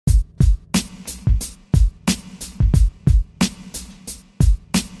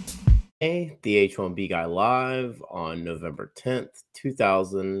The H1B Guy live on November 10th,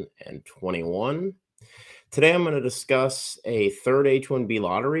 2021. Today I'm going to discuss a third H1B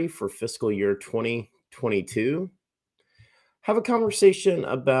lottery for fiscal year 2022. Have a conversation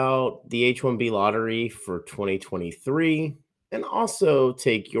about the H1B lottery for 2023 and also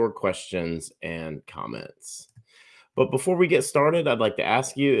take your questions and comments. But before we get started, I'd like to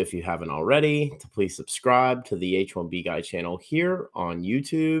ask you, if you haven't already, to please subscribe to the H1B Guy channel here on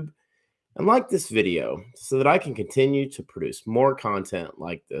YouTube and like this video so that I can continue to produce more content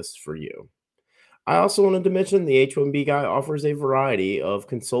like this for you. I also wanted to mention the H1B Guy offers a variety of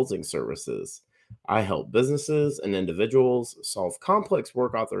consulting services. I help businesses and individuals solve complex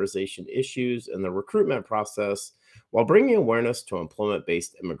work authorization issues in the recruitment process while bringing awareness to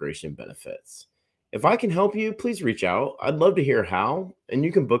employment-based immigration benefits. If I can help you, please reach out. I'd love to hear how, and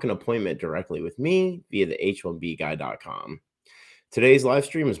you can book an appointment directly with me via the h1bguy.com. Today's live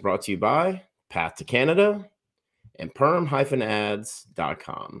stream is brought to you by Path to Canada and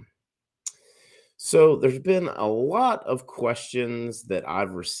perm-ads.com. So there's been a lot of questions that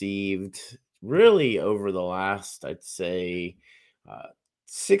I've received really over the last, I'd say,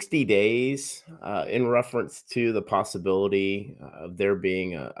 60 days in reference to the possibility of there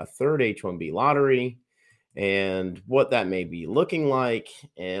being a third H1B lottery and what that may be looking like,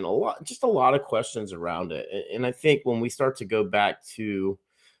 and just a lot of questions around it. And I think when we start to go back to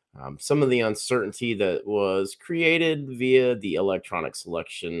some of the uncertainty that was created via the electronic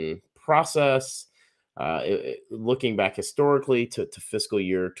selection process, looking back historically to fiscal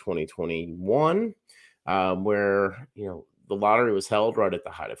year 2021, where the lottery was held right at the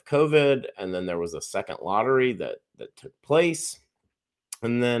height of COVID, and then there was a second lottery that took place,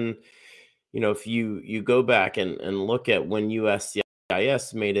 and then if you go back and look at when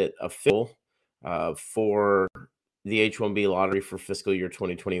USCIS made it official for the H1B lottery for fiscal year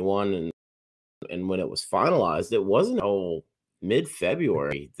 2021, and when it was finalized, it wasn't until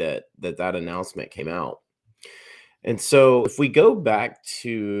mid-February that announcement came out. And so if we go back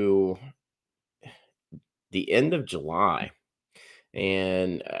to the end of July,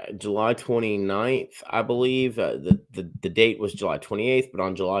 and July 29th, I believe, the date was July 28th, but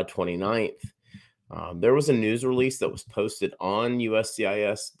on July 29th, there was a news release that was posted on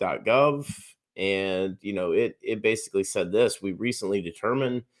uscis.gov, and it basically said this: we recently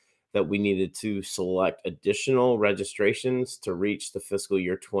determined that we needed to select additional registrations to reach the fiscal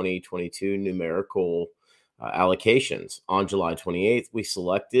year 2022 numerical allocations. On July 28th, we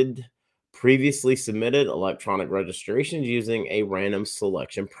selected previously submitted electronic registrations using a random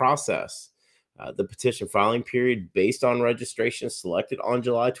selection process. The petition filing period based on registrations selected on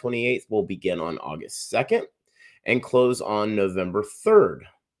July 28th will begin on August 2nd and close on November 3rd.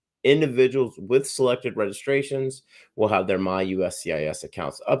 Individuals with selected registrations will have their MyUSCIS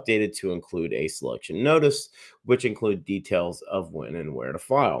accounts updated to include a selection notice, which include details of when and where to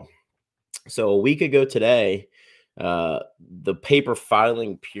file. So a week ago today, the paper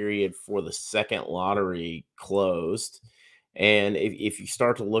filing period for the second lottery closed. And if you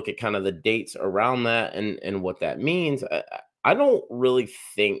start to look at kind of the dates around that and what that means, I don't really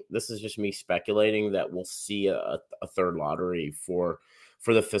think, this is just me speculating, that we'll see a third lottery for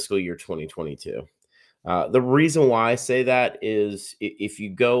the fiscal year 2022. The reason why I say that is if you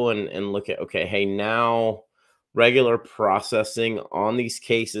go and look at, okay, hey, now regular processing on these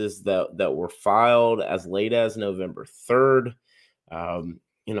cases that were filed as late as November 3rd,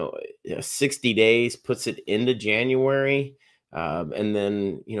 60 days puts it into January. And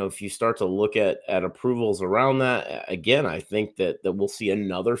then, if you start to look at approvals around that, again, I think that we'll see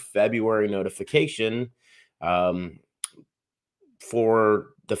another February notification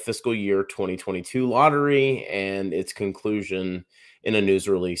for the fiscal year 2022 lottery and its conclusion in a news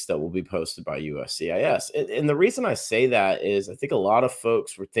release that will be posted by USCIS. And the reason I say that is I think a lot of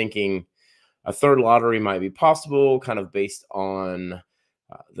folks were thinking a third lottery might be possible, kind of based on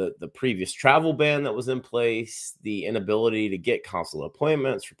the previous travel ban that was in place, the inability to get consular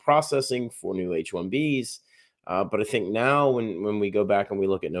appointments for processing for new H1Bs. But I think now when we go back and we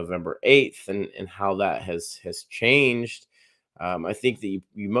look at November 8th and how that has changed, I think that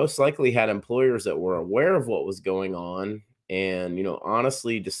you most likely had employers that were aware of what was going on and,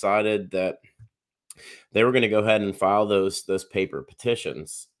 honestly decided that they were going to go ahead and file those paper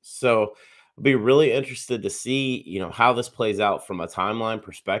petitions. So I'll be really interested to see, how this plays out from a timeline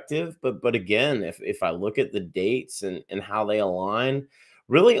perspective. But again, if I look at the dates and how they align,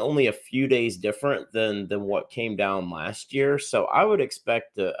 really only a few days different than what came down last year. So I would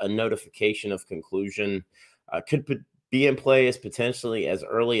expect a notification of conclusion could be in play as potentially as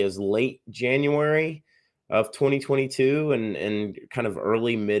early as late January. of 2022 and kind of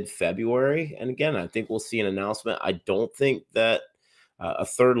early mid February. And again, I think we'll see an announcement. I don't think that a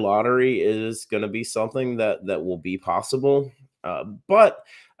third lottery is going to be something that will be possible. But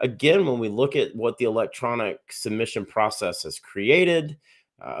again, when we look at what the electronic submission process has created,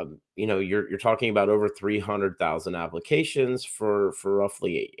 you're talking about over 300,000 applications for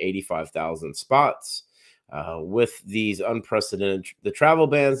roughly 85,000 spots. With these unprecedented the travel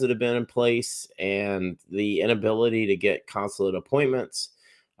bans that have been in place and the inability to get consulate appointments,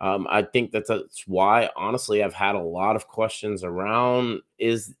 I think that's why, honestly, I've had a lot of questions around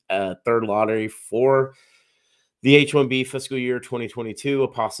is a third lottery for the H1B fiscal year 2022 a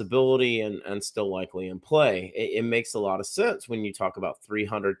possibility and still likely in play. It makes a lot of sense when you talk about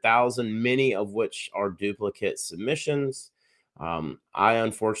 300,000, many of which are duplicate submissions. I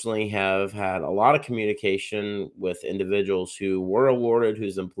unfortunately have had a lot of communication with individuals who were awarded,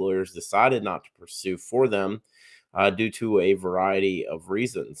 whose employers decided not to pursue for them due to a variety of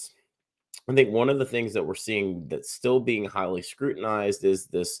reasons. I think one of the things that we're seeing that's still being highly scrutinized is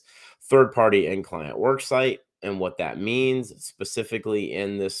this third party end client worksite and what that means specifically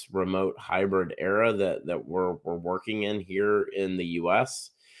in this remote hybrid era that we're working in here in the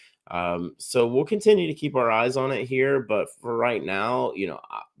US. So we'll continue to keep our eyes on it here, but for right now,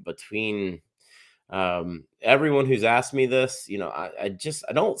 between everyone who's asked me this, I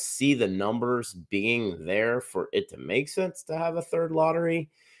don't see the numbers being there for it to make sense to have a third lottery.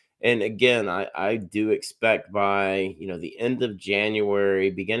 And again, I do expect by the end of January,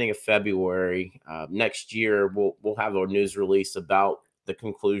 beginning of February next year, we'll have a news release about the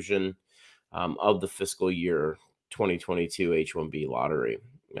conclusion of the fiscal year 2022 H1B lottery.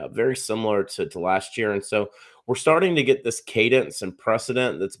 Very similar to last year. And so we're starting to get this cadence and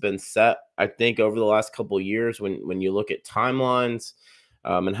precedent that's been set, I think, over the last couple of years when you look at timelines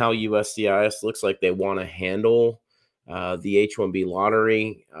and how USCIS looks like they want to handle the H1B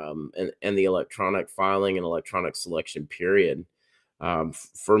lottery and the electronic filing and electronic selection period.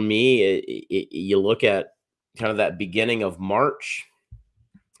 For me, you look at kind of that beginning of March,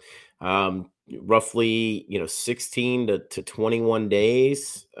 roughly 16 to 21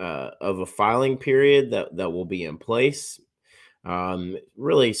 days of a filing period that will be in place.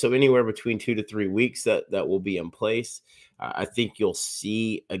 Really, so anywhere between 2 to 3 weeks that will be in place. I think you'll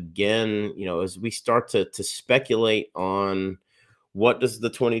see again, as we start to speculate on what does the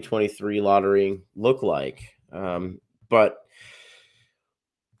 2023 lottery look like. But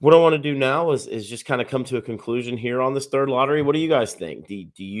what I want to do now is just kind of come to a conclusion here on this third lottery. What do you guys think?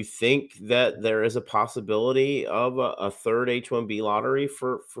 Do you think that there is a possibility of a third H1B lottery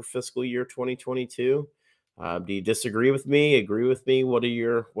for fiscal year 2022? Do you disagree with me? Agree with me? What are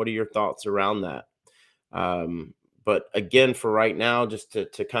your thoughts around that? But again, for right now, just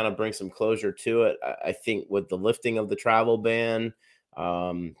to kind of bring some closure to it, I think with the lifting of the travel ban,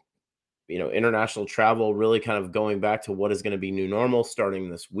 um, international travel really kind of going back to what is going to be new normal starting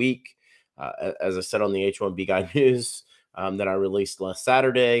this week. As I said on the H1B Guide News that I released last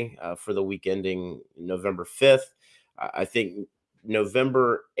Saturday for the week ending November 5th, I think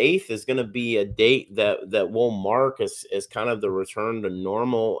November 8th is going to be a date that will mark as kind of the return to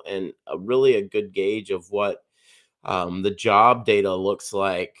normal and really a good gauge of what the job data looks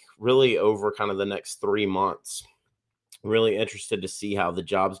like really over kind of the next 3 months. Really interested to see how the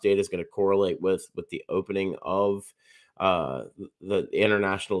jobs data is going to correlate with the opening of the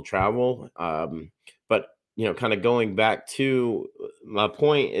international travel. But kind of going back to my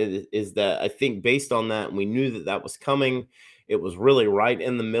point is that I think based on that, and we knew that was coming. It was really right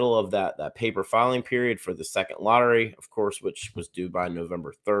in the middle of that paper filing period for the second lottery, of course, which was due by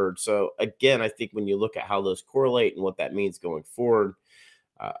November 3rd. So again, I think when you look at how those correlate and what that means going forward,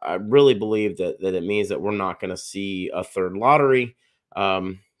 I really believe that it means that we're not going to see a third lottery.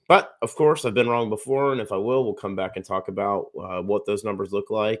 But of course, I've been wrong before, and if I will, we'll come back and talk about what those numbers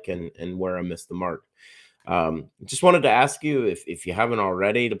look like and where I missed the mark. Just wanted to ask you if you haven't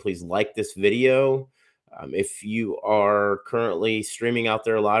already to please like this video. If you are currently streaming out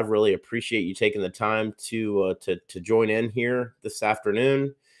there live, really appreciate you taking the time to join in here this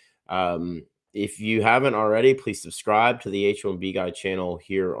afternoon. If you haven't already, please subscribe to the H1B Guy channel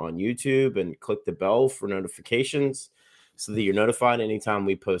here on YouTube and click the bell for notifications so that you're notified anytime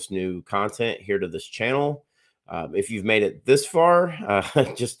we post new content here to this channel. If you've made it this far,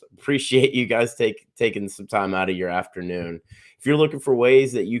 just appreciate you guys taking some time out of your afternoon. If you're looking for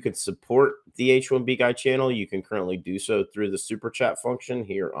ways that you can support the H1B Guy channel, you can currently do so through the super chat function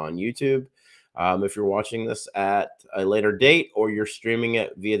here on YouTube. If you're watching this at a later date or you're streaming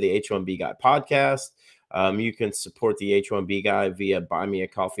it via the H1B Guy podcast, You can support the H1B guy via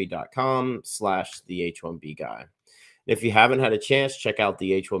buymeacoffee.com/the H1B guy. If you haven't had a chance, check out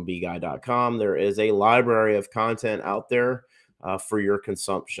the H1bguy.com. There is a library of content out there for your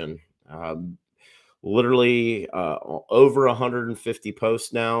consumption. Literally over 150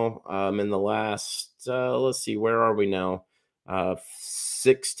 posts now in the last, let's see, where are we now?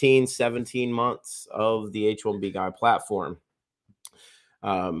 16, 17 months of the H1B Guy platform.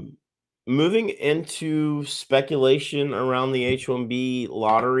 Um, Moving into speculation around the H1B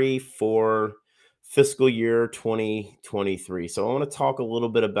lottery for fiscal year 2023. So I want to talk a little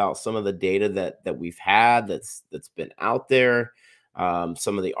bit about some of the data that we've had that's been out there,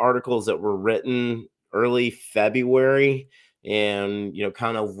 some of the articles that were written early February, and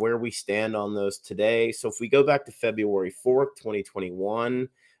kind of where we stand on those today. So if we go back to February 4th, 2021,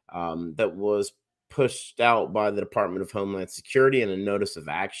 that was pushed out by the Department of Homeland Security in a notice of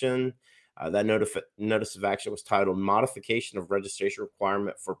action. That notice of action was titled Modification of Registration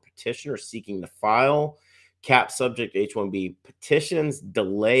Requirement for Petitioners Seeking to File Cap Subject H1B Petitions,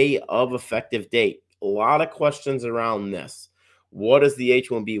 Delay of Effective Date. A lot of questions around this. What is the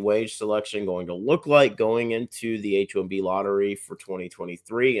H1B wage selection going to look like going into the H1B lottery for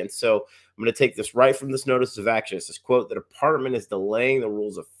 2023? And so I'm going to take this right from this notice of action. It says, quote, the department is delaying the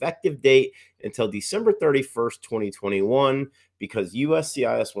rule's effective date until December 31st, 2021, because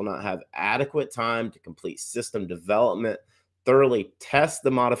USCIS will not have adequate time to complete system development, thoroughly test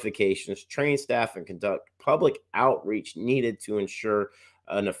the modifications, train staff, and conduct public outreach needed to ensure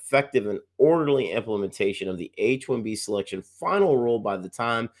an effective and orderly implementation of the H-1B selection final rule by the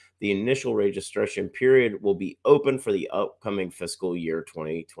time the initial registration period will be open for the upcoming fiscal year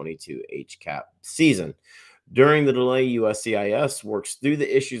 2022 HCAP season. During the delay, USCIS works through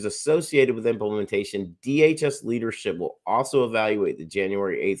the issues associated with implementation. DHS leadership will also evaluate the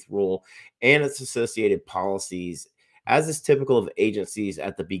January 8th rule and its associated policies, as is typical of agencies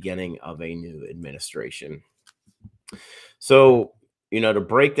at the beginning of a new administration. So, to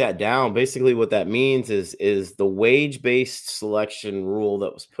break that down, basically what that means is the wage-based selection rule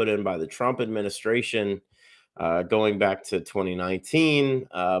that was put in by the Trump administration going back to 2019,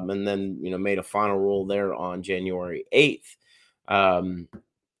 and then made a final rule there on January 8th.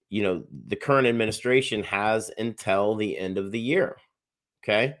 The current administration has until the end of the year.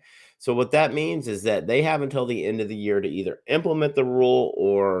 Okay. So what that means is that they have until the end of the year to either implement the rule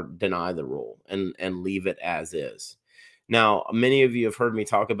or deny the rule and leave it as is. Now, many of you have heard me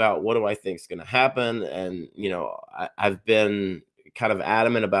talk about what do I think is going to happen. And, I've been kind of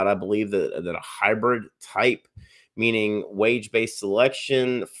adamant about, I believe that a hybrid type, meaning wage-based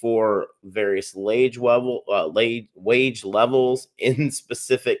selection for various wage levels in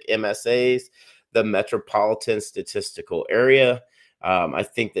specific MSAs, the metropolitan statistical area. I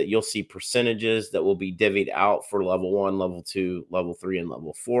think that you'll see percentages that will be divvied out for level 1, level 2, level 3, and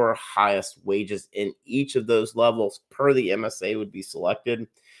level 4. Highest wages in each of those levels per the MSA would be selected.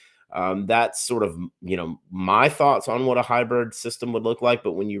 That's sort of, my thoughts on what a hybrid system would look like.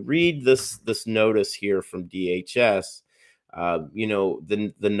 But when you read this notice here from DHS,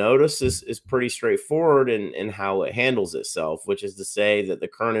 the notice is pretty straightforward in how it handles itself, which is to say that the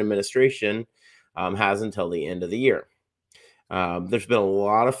current administration has until the end of the year. There's been a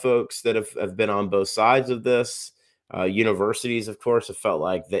lot of folks that have been on both sides of this. Universities, of course, have felt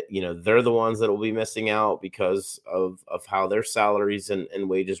like that, they're the ones that will be missing out because of how their salaries and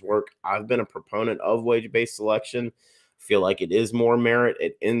wages work. I've been a proponent of wage-based selection. Feel like it is more merit.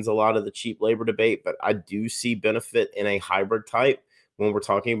 It ends a lot of the cheap labor debate, but I do see benefit in a hybrid type when we're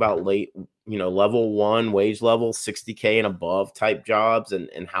talking about level 1 wage level, 60K and above type jobs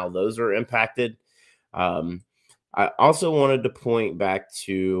and how those are impacted. I also wanted to point back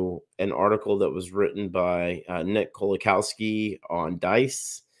to an article that was written by Nick Kolakowski on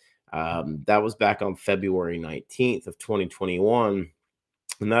DICE. That was back on February 19th of 2021.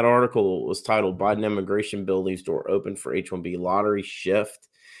 And that article was titled Biden Immigration Bill Leaves Door Open for H-1B Lottery Shift.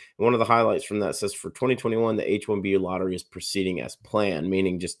 And one of the highlights from that says for 2021, the H-1B lottery is proceeding as planned,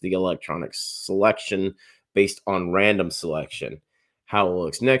 meaning just the electronic selection based on random selection. How it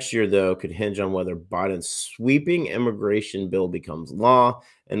looks next year, though, could hinge on whether Biden's sweeping immigration bill becomes law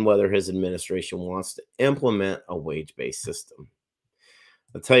and whether his administration wants to implement a wage-based system.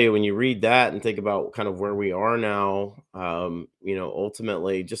 I'll tell you, when you read that and think about kind of where we are now,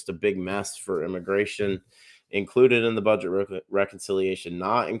 ultimately just a big mess for immigration, included in the budget reconciliation,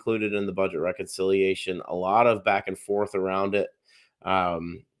 not included in the budget reconciliation, a lot of back and forth around it.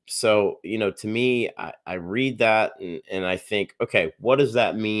 So, to me, I read that and I think, okay, what does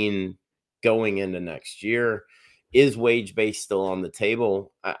that mean going into next year? Is wage-based still on the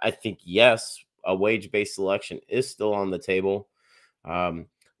table? I think yes. a wage-based selection is still on the table. Um,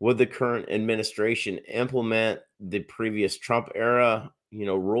 would the current administration implement the previous Trump era,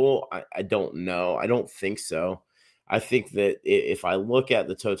 rule? I don't know. I don't think so. I think that if I look at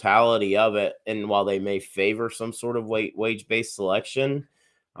the totality of it, and while they may favor some sort of wage-based selection,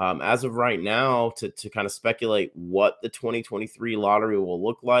 as of right now, to kind of speculate what the 2023 lottery will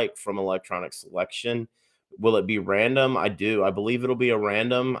look like from electronic selection, will it be random? I do. I believe it'll be a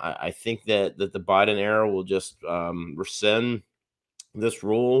random. I think that the Biden era will just rescind this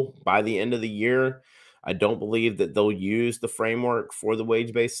rule by the end of the year. I don't believe that they'll use the framework for the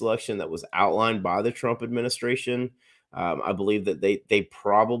wage-based selection that was outlined by the Trump administration. I believe that they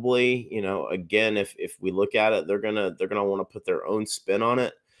probably, again, if we look at it, they're gonna want to put their own spin on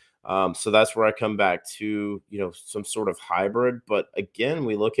it. So that's where I come back to, some sort of hybrid. But again,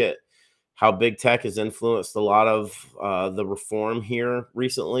 we look at how big tech has influenced a lot of the reform here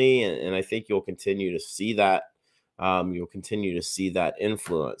recently, and I think you'll continue to see that. You'll continue to see that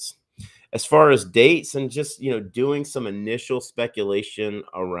influence. As far as dates and just doing some initial speculation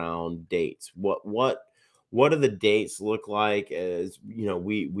around dates, what do the dates look like as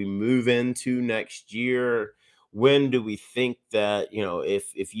we move into next year? When do we think that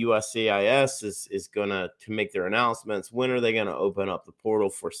if USCIS is gonna to make their announcements? When are they gonna open up the portal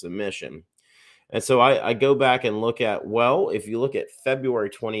for submission? And so I go back and look at, well, if you look at February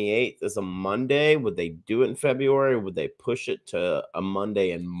 28th as a Monday, would they do it in February? Would they push it to a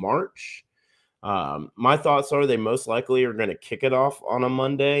Monday in March? My thoughts are they most likely are going to kick it off on a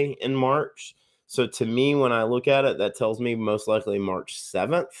Monday in March. So to me, when I look at it, that tells me most likely March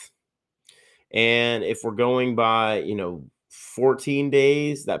 7th. And if we're going by, 14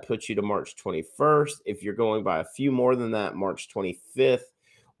 days, that puts you to March 21st. If you're going by a few more than that, March 25th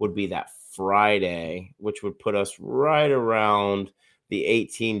would be that Friday, which would put us right around the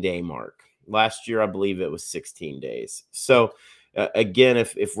 18-day mark. Last year, I believe it was 16 days. So, again,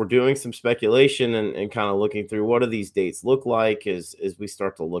 if we're doing some speculation and kind of looking through what do these dates look like as we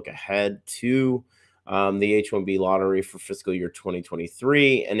start to look ahead to the H1B lottery for fiscal year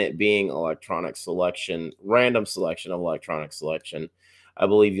 2023, and it being electronic selection, random selection of electronic selection, I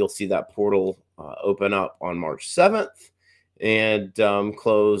believe you'll see that portal open up on March 7th and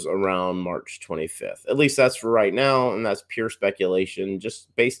close around March 25th. At least that's for right now, and that's pure speculation,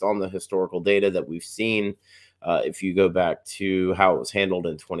 just based on the historical data that we've seen. If you go back to how it was handled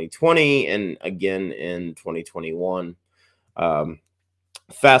in 2020 and again in 2021.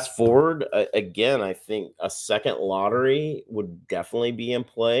 Fast forward again, I think a second lottery would definitely be in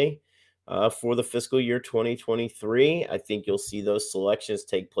play for the fiscal year 2023. I think you'll see those selections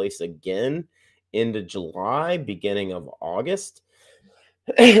take place again into July, beginning of August.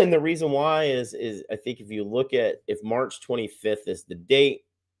 And the reason why is I think if you look at if March 25th is the date,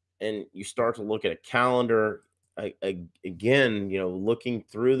 and you start to look at a calendar again, looking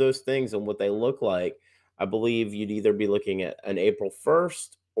through those things and what they look like, I believe you'd either be looking at an April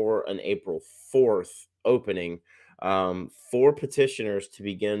 1st or an April 4th opening for petitioners to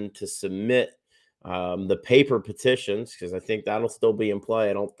begin to submit the paper petitions, because I think that'll still be in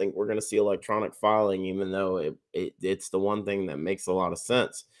play. I don't think we're going to see electronic filing, even though it's the one thing that makes a lot of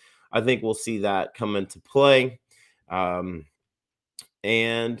sense. I think we'll see that come into play.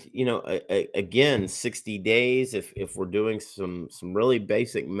 And again, 60 days, if we're doing some really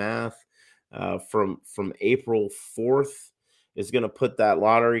basic math, from April 4th is going to put that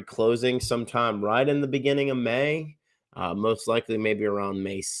lottery closing sometime right in the beginning of May, most likely maybe around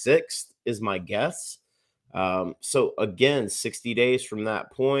May 6th is my guess. So again, 60 days from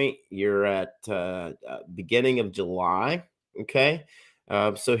that point, you're at beginning of July. Okay.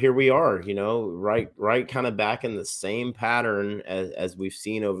 So here we are, right kind of back in the same pattern as we've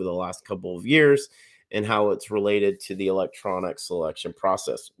seen over the last couple of years, and how it's related to the electronic selection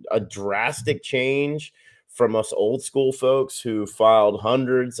process. A drastic change from us old school folks who filed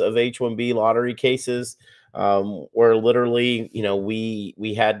hundreds of H1B lottery cases, where literally,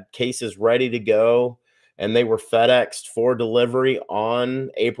 we had cases ready to go and they were FedExed for delivery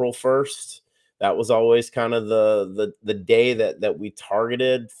on April 1st. That was always kind of the day that we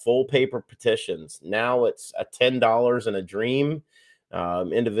targeted full paper petitions. Now it's a $10 and a dream.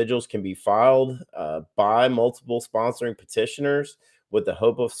 Individuals can be filed by multiple sponsoring petitioners with the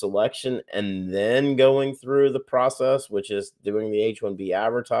hope of selection, and then going through the process, which is doing the H1B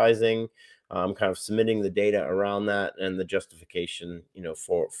advertising, kind of submitting the data around that and the justification,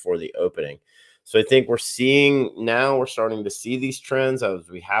 for the opening. So I think we're starting to see these trends as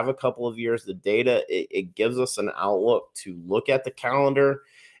we have a couple of years. The data, it gives us an outlook to look at the calendar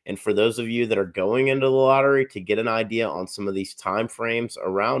And for those of you that are going into the lottery, to get an idea on some of these time frames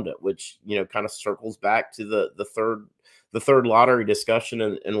around it, which kind of circles back to the third lottery discussion,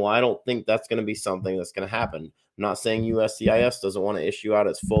 and why I don't think that's going to be something that's going to happen. I'm not saying USCIS doesn't want to issue out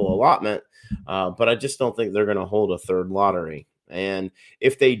its full allotment, but I just don't think they're going to hold a third lottery. And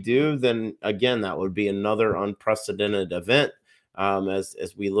if they do, then again, that would be another unprecedented event,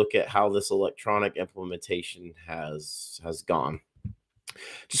 as we look at how this electronic implementation has gone.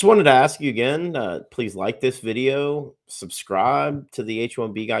 Just wanted to ask you again, please like this video, subscribe to the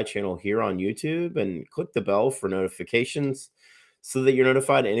H1B Guy channel here on YouTube, and click the bell for notifications so that you're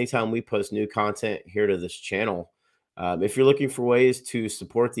notified anytime we post new content here to this channel. If you're looking for ways to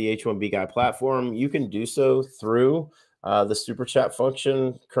support the H1B Guy platform, you can do so through the super chat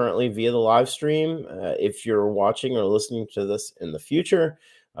function currently via the live stream. If you're watching or listening to this in the future,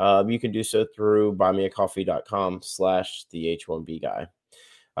 you can do so through buymeacoffee.com/the H1B Guy.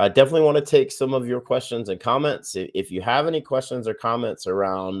 I definitely want to take some of your questions and comments. If you have any questions or comments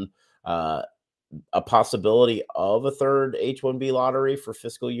around uh, a possibility of a third H1B lottery for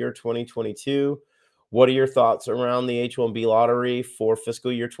fiscal year 2022, what are your thoughts around the H1B lottery for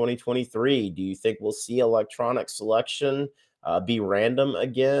fiscal year 2023? Do you think we'll see electronic selection be random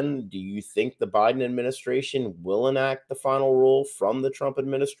again? Do you think the Biden administration will enact the final rule from the Trump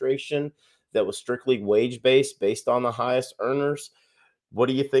administration that was strictly wage-based, based on the highest earners? What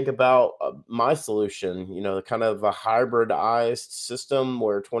do you think about my solution? Kind of a hybridized system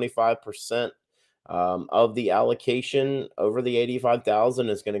where 25% of the allocation over the 85,000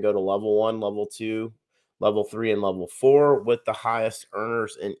 is going to go to level 1, level 2, level 3, and level 4, with the highest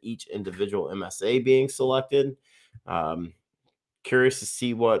earners in each individual MSA being selected. Um, Curious to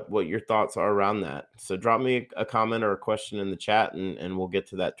see what your thoughts are around that. So drop me a comment or a question in the chat, and we'll get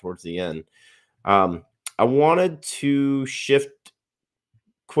to that towards the end. I wanted to shift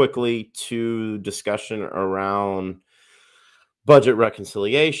quickly to discussion around budget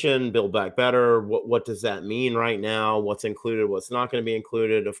reconciliation, build back better. What does that mean right now? What's included, what's not going to be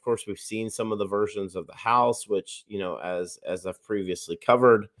included? Of course, we've seen some of the versions of the House, which, as I've previously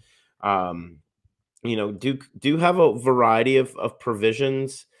covered, um, do have a variety of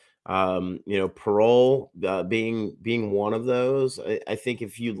provisions. Parole being one of those. I think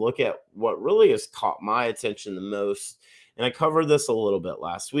if you look at what really has caught my attention the most, and I covered this a little bit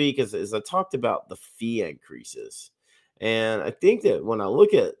last week, is I talked about the fee increases. And I think that when I look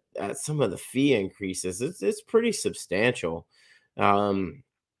at some of the fee increases, it's pretty substantial. Um,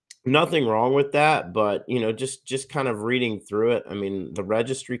 Nothing wrong with that, but just kind of reading through it. I mean, the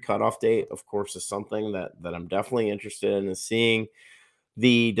registry cutoff date, of course, is something that I'm definitely interested in seeing.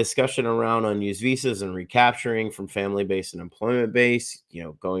 The discussion around unused visas and recapturing from family based and employment based,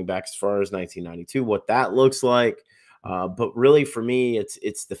 going back as far as 1992, what that looks like. But really, for me,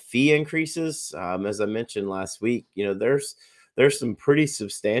 it's the fee increases. As I mentioned last week, there's some pretty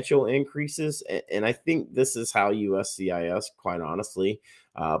substantial increases, and I think this is how USCIS, quite honestly,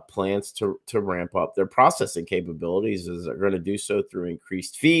 plans to ramp up their processing capabilities. Is they're going to do so through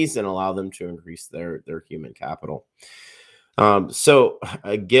increased fees and allow them to increase their human capital. So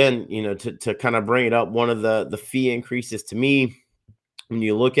again, to kind of bring it up, one of the fee increases to me, when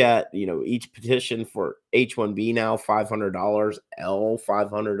you look at, each petition for H1B now, $500, L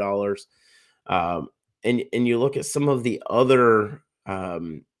 $500, um, and you look at some of the other,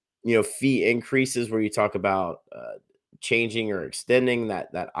 fee increases where you talk about changing or extending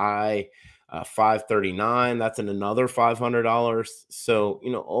that I-539, that's another $500. So,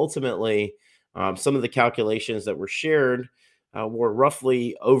 ultimately, some of the calculations that were shared were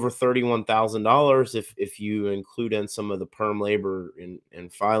roughly over $31,000 if you include in some of the perm labor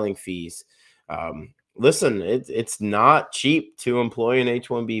and filing fees. Listen, it's not cheap to employ an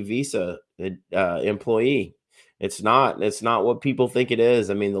H1B visa employee. It's not. It's not what people think it is.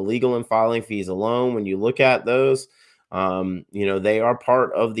 I mean, the legal and filing fees alone, when you look at those, they are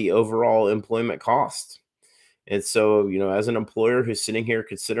part of the overall employment cost. And so, as an employer who's sitting here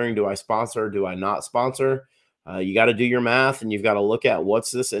considering, do I sponsor or do I not sponsor? You got to do your math, and you've got to look at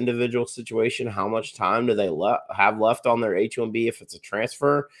what's this individual situation. How much time do they have left on their H1B if it's a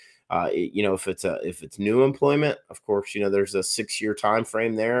transfer? If it's new employment, of course, there's a 6-year time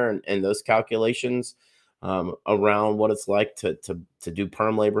frame there, and those calculations around what it's like to do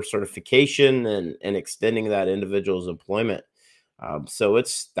perm labor certification and extending that individual's employment. So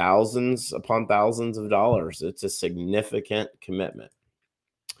it's thousands upon thousands of dollars. It's a significant commitment.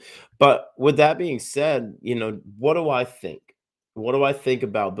 But with that being said, what do I think? What do I think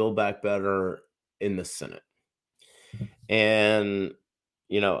about Build Back Better in the Senate? And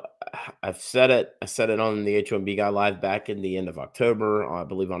you know, I've said it. I said it on the H1B Guy Live back in the end of October, I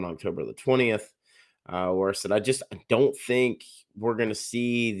believe on October the 20th, where I said I don't think we're going to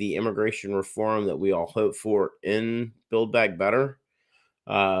see the immigration reform that we all hope for in Build Back Better.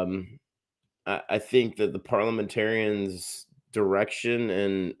 Um, I think that the parliamentarians' direction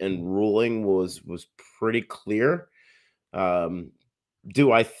and ruling was pretty clear. Um,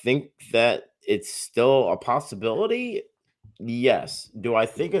 do I think that it's still a possibility? Yes. Do I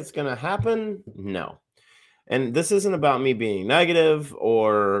think it's going to happen? No. And this isn't about me being negative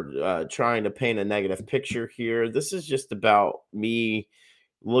or trying to paint a negative picture here. This is just about me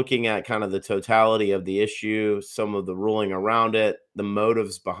looking at kind of the totality of the issue, some of the ruling around it, the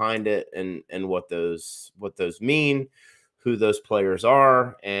motives behind it, and what those mean, who those players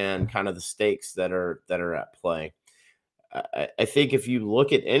are, and kind of the stakes that are at play. I think if you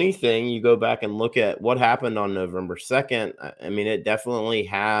look at anything, you go back and look at what happened on November 2nd. I mean, it definitely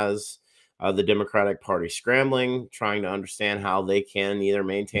has the Democratic Party scrambling, trying to understand how they can either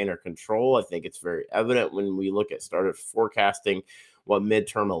maintain or control. I think it's very evident when we started forecasting what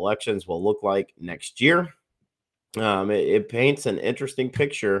midterm elections will look like next year. It paints an interesting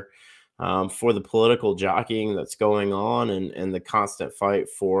picture for the political jockeying that's going on and the constant fight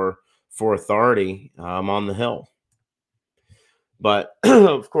for authority on the Hill. But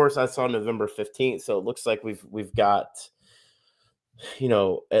of course, I saw November 15th, so it looks like we've got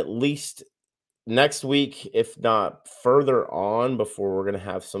at least next week, if not further on, before we're going to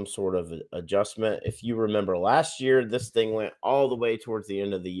have some sort of adjustment. If you remember last year, this thing went all the way towards the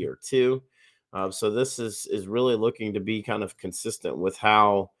end of the year too. So this is really looking to be kind of consistent with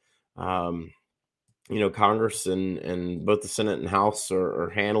how um, Congress and both the Senate and House are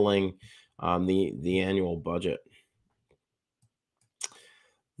handling the annual budget.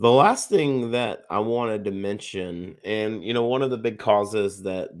 The last thing that I wanted to mention, and one of the big causes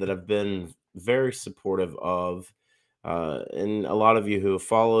that I've been very supportive of, and a lot of you who have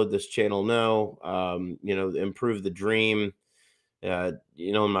followed this channel know, improve the dream.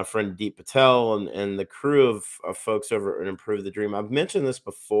 My friend Deep Patel and the crew of folks over at Improve the Dream. I've mentioned this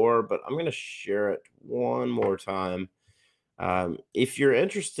before, but I'm going to share it one more time. If you're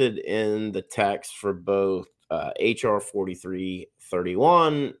interested in the text for both HR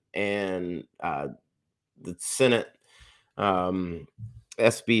 4331 and the Senate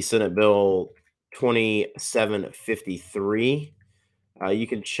SB Senate Bill 2753, you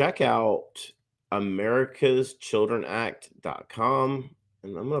can check out americaschildrenact.com.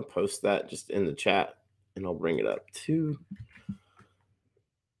 And I'm going to post that just in the chat and I'll bring it up too.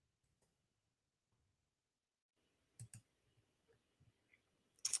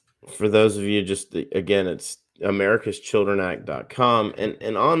 For those of you, just again, it's americaschildrenact.com,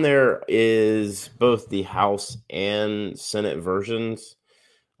 and on there is both the House and Senate versions.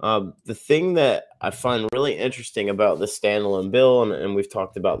 The thing that I find really interesting about this standalone bill, and we've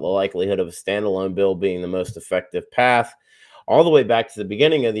talked about the likelihood of a standalone bill being the most effective path, all the way back to the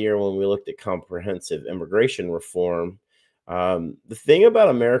beginning of the year when we looked at comprehensive immigration reform. The thing about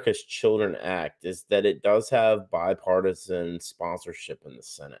America's Children Act is that it does have bipartisan sponsorship in the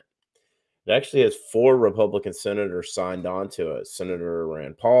Senate. It actually has 4 Republican senators signed on to it. Senator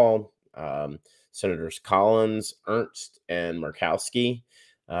Rand Paul, Senators Collins, Ernst, and Murkowski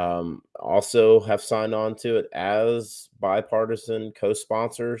also have signed on to it as bipartisan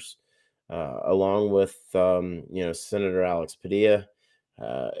co-sponsors, along with Senator Alex Padilla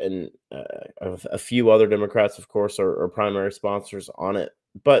and a few other Democrats, of course, are primary sponsors on it.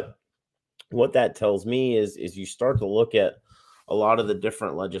 But what that tells me is you start to look at a lot of the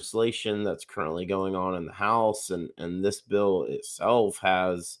different legislation that's currently going on in the House, and this bill itself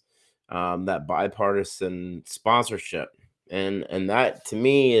has that bipartisan sponsorship, and that to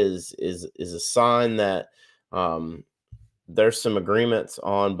me is a sign that there's some agreements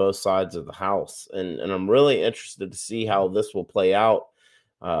on both sides of the House, and I'm really interested to see how this will play out.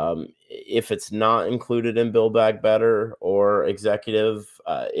 If it's not included in Build Back Better or executive,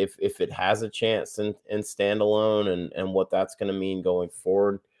 if it has a chance in standalone, and what that's going to mean going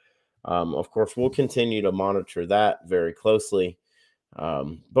forward. Of course, we'll continue to monitor that very closely.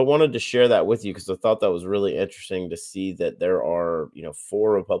 But wanted to share that with you because I thought that was really interesting to see that there are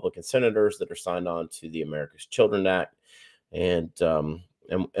 4 Republican senators that are signed on to the America's Children Act, and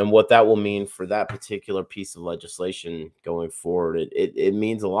what that will mean for that particular piece of legislation going forward. It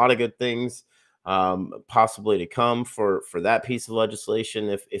means a lot of good things possibly to come for that piece of legislation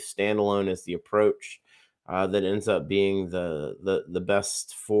if standalone is the approach that ends up being the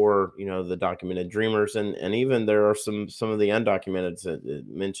best for the documented dreamers, and even there are some of the undocumented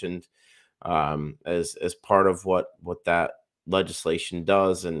mentioned as part of what that legislation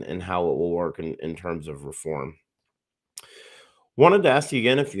does and how it will work in terms of reform. Wanted to ask you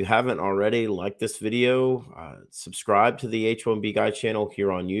again, if you haven't already, like this video, subscribe to the H1B Guy channel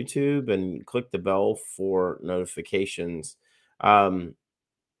here on YouTube, and click the bell for notifications. Um,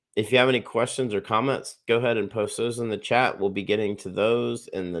 if you have any questions or comments, go ahead and post those in the chat. We'll be getting to those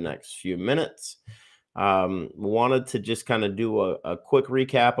in the next few minutes. Wanted to just kind of do a quick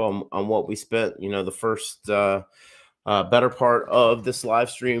recap on what we spent, the first better part of this live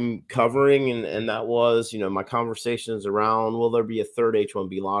stream covering, and that was, my conversations around, will there be a third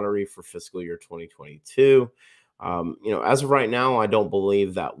H1B lottery for fiscal year 2022? As of right now, I don't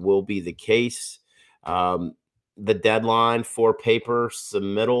believe that will be the case. The deadline for paper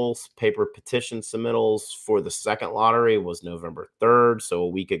petition submittals for the second lottery was November 3rd, so a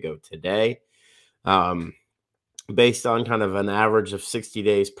week ago today. Based on kind of an average of 60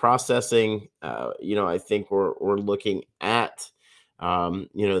 days processing, I think we're looking at,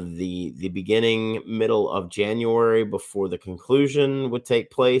 the beginning, middle of January before the conclusion would take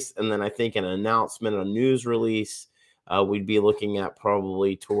place. And then I think an announcement, a news release, we'd be looking at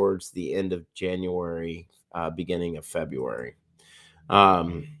probably towards the end of January, beginning of February.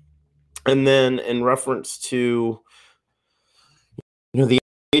 And then in reference to, the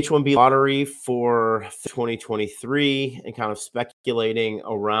H1B lottery for 2023, and kind of speculating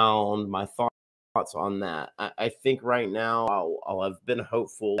around my thoughts on that. I think right now I'll have been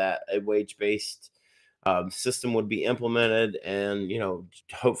hopeful that a wage-based system would be implemented, and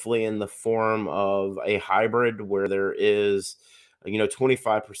hopefully in the form of a hybrid where there is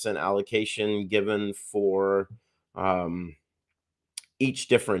 25% allocation given for each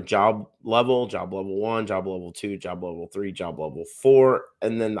different job level 1, job level 2, job level 3, job level 4,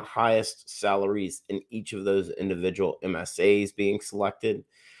 and then the highest salaries in each of those individual MSAs being selected.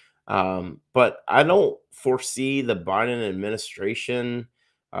 But I don't foresee the Biden administration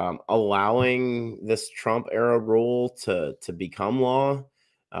allowing this Trump era rule to become law.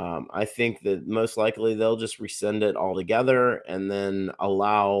 I think that most likely they'll just rescind it altogether, and then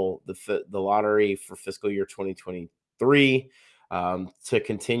allow the lottery for fiscal year 2023 to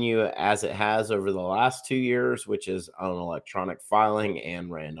continue as it has over the last 2 years, which is on electronic filing and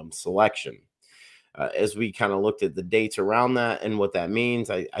random selection. As we kind of looked at the dates around that and what that means,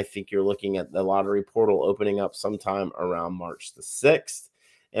 I think you're looking at the lottery portal opening up sometime around March the 6th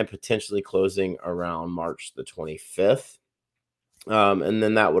and potentially closing around March the 25th. And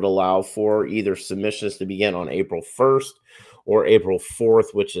then that would allow for either submissions to begin on April 1st or April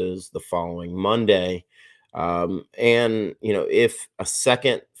 4th, which is the following Monday. And, if a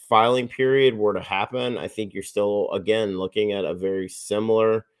second filing period were to happen, I think you're still, again, looking at a very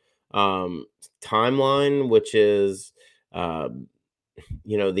similar timeline, which is,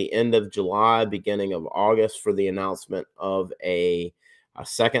 the end of July, beginning of August for the announcement of a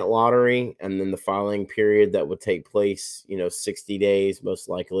second lottery, and then the filing period that would take place, 60 days, most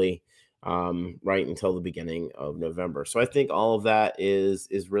likely, right until the beginning of November. So I think all of that is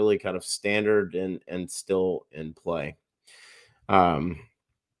really kind of standard and still in play. And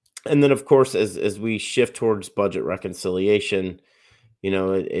then, of course, as we shift towards budget reconciliation,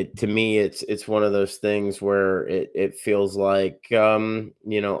 it to me, it's one of those things where it feels like,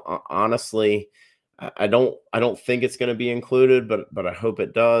 honestly, I don't think it's going to be included, but I hope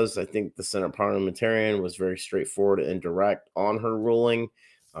it does. I think the Senate parliamentarian was very straightforward and direct on her ruling.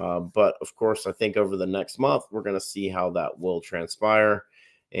 But of course, I think over the next month, we're going to see how that will transpire.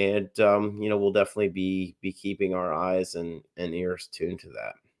 And, we'll definitely be keeping our eyes and ears tuned to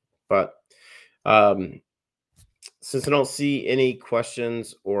that. But since I don't see any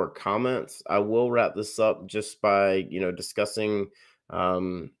questions or comments, I will wrap this up just by, discussing,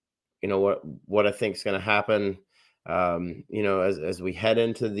 what I think is going to happen, as we head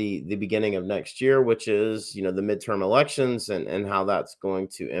into the beginning of next year, which is, the midterm elections, and how that's going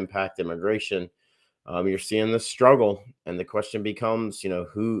to impact immigration. You're seeing this struggle, and the question becomes,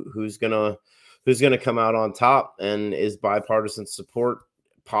 who's gonna come out on top, and is bipartisan support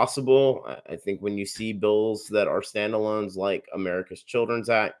possible? I think when you see bills that are standalones like America's Children's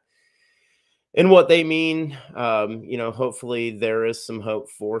Act and what they mean, hopefully there is some hope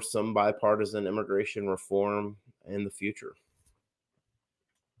for some bipartisan immigration reform in the future.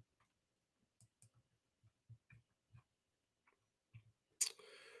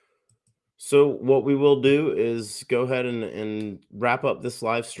 So what we will do is go ahead and wrap up this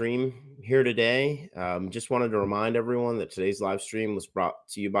live stream here today. Just wanted to remind everyone that today's live stream was brought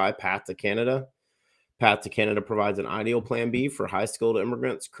to you by Path to Canada. Path to Canada provides an ideal plan B for high-skilled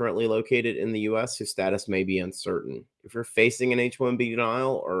immigrants currently located in the U.S. whose status may be uncertain. If you're facing an H-1B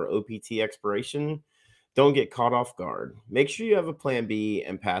denial or OPT expiration, Don't get caught off guard. Make sure you have a plan B,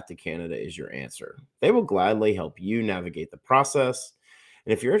 and Path to Canada is your answer. They will gladly help you navigate the process.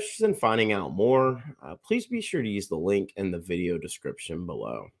 And if you're interested in finding out more, please be sure to use the link in the video description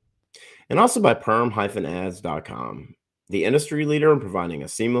below. And also by perm-ads.com, the industry leader in providing a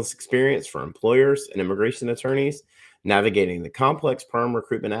seamless experience for employers and immigration attorneys navigating the complex perm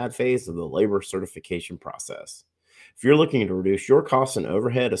recruitment ad phase of the labor certification process. If you're looking to reduce your costs and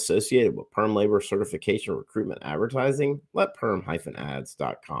overhead associated with perm labor certification recruitment advertising, let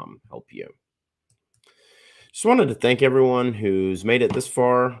perm-ads.com help you. Just wanted to thank everyone who's made it this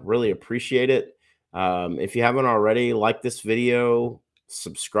far. Really appreciate it. If you haven't already, like this video,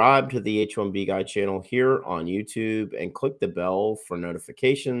 subscribe to the H1B Guy channel here on YouTube, and click the bell for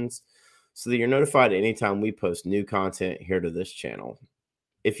notifications so that you're notified anytime we post new content here to this channel.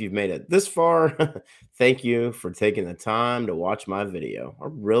 If you've made it this far, thank you for taking the time to watch my video. I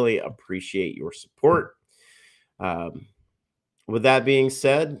really appreciate your support. Um, with that being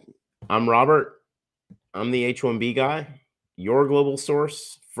said, I'm Robert. I'm the H1B Guy, your global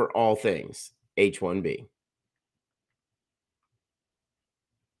source for all things H1B.